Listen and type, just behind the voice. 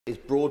is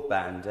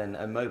broadband and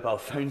a mobile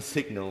phone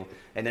signal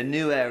in a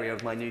new area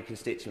of my new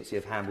constituency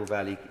of Hamble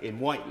Valley in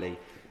Whiteley.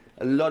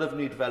 A lot of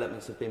new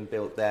developments have been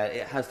built there.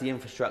 It has the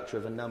infrastructure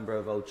of a number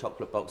of old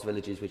chocolate box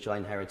villages which I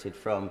inherited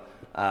from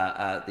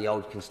the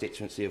old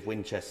constituency of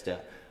Winchester.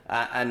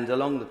 And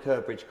along the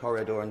Kerbridge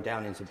corridor and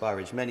down into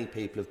Burridge, many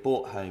people have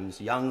bought homes,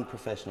 young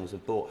professionals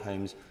have bought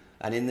homes,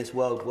 and in this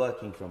world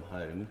working from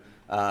home,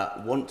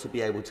 want to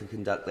be able to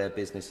conduct their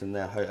business and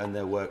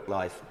their work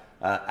life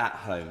at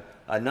home.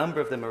 A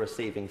number of them are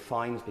receiving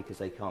fines because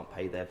they can't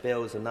pay their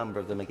bills. A number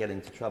of them are getting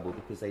into trouble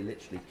because they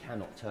literally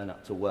cannot turn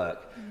up to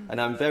work. And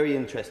I'm very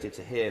interested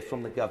to hear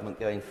from the government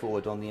going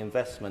forward on the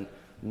investment,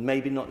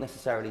 maybe not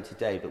necessarily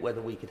today, but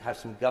whether we could have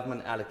some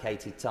government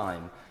allocated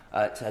time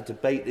to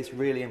debate this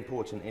really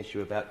important issue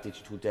about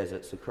digital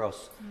deserts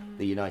across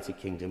the United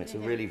Kingdom. It's a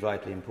really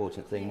vitally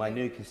important thing. My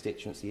new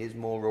constituency is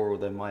more rural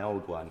than my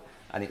old one,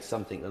 and it's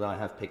something that I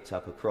have picked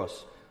up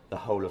across the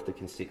whole of the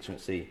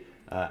constituency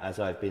as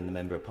I've been the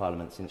Member of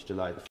Parliament since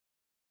July the